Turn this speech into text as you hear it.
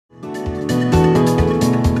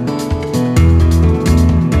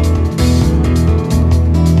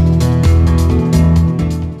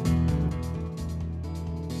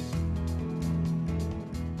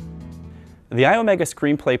The Iomega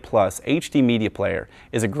ScreenPlay Plus HD Media Player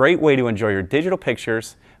is a great way to enjoy your digital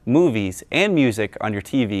pictures, movies, and music on your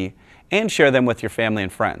TV and share them with your family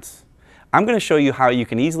and friends. I'm going to show you how you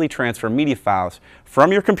can easily transfer media files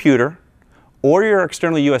from your computer or your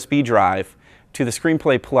external USB drive to the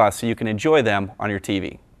ScreenPlay Plus so you can enjoy them on your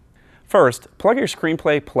TV. First, plug your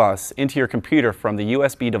ScreenPlay Plus into your computer from the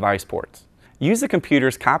USB device ports. Use the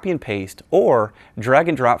computer's copy and paste or drag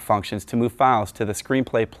and drop functions to move files to the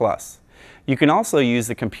ScreenPlay Plus. You can also use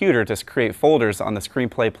the computer to create folders on the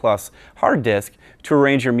ScreenPlay Plus hard disk to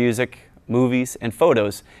arrange your music, movies, and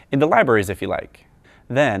photos into libraries if you like.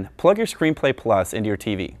 Then, plug your ScreenPlay Plus into your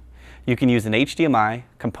TV. You can use an HDMI,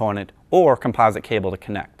 component, or composite cable to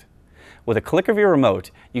connect. With a click of your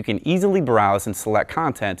remote, you can easily browse and select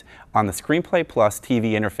content on the ScreenPlay Plus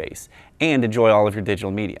TV interface and enjoy all of your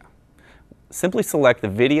digital media. Simply select the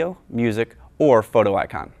video, music, or photo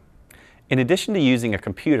icon. In addition to using a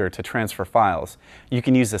computer to transfer files, you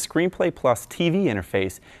can use the ScreenPlay Plus TV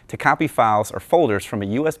interface to copy files or folders from a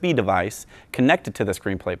USB device connected to the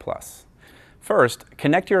ScreenPlay Plus. First,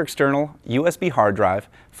 connect your external USB hard drive,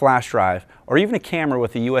 flash drive, or even a camera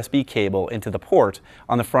with a USB cable into the port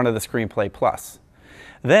on the front of the ScreenPlay Plus.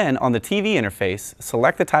 Then, on the TV interface,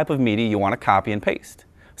 select the type of media you want to copy and paste.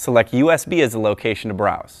 Select USB as the location to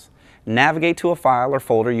browse. Navigate to a file or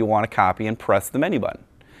folder you want to copy and press the menu button.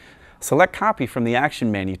 Select Copy from the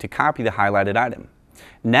Action menu to copy the highlighted item.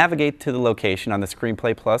 Navigate to the location on the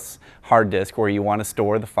ScreenPlay Plus hard disk where you want to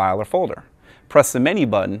store the file or folder. Press the Menu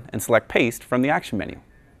button and select Paste from the Action menu.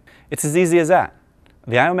 It's as easy as that.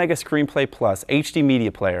 The Iomega ScreenPlay Plus HD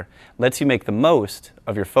Media Player lets you make the most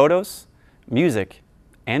of your photos, music,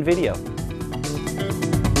 and video.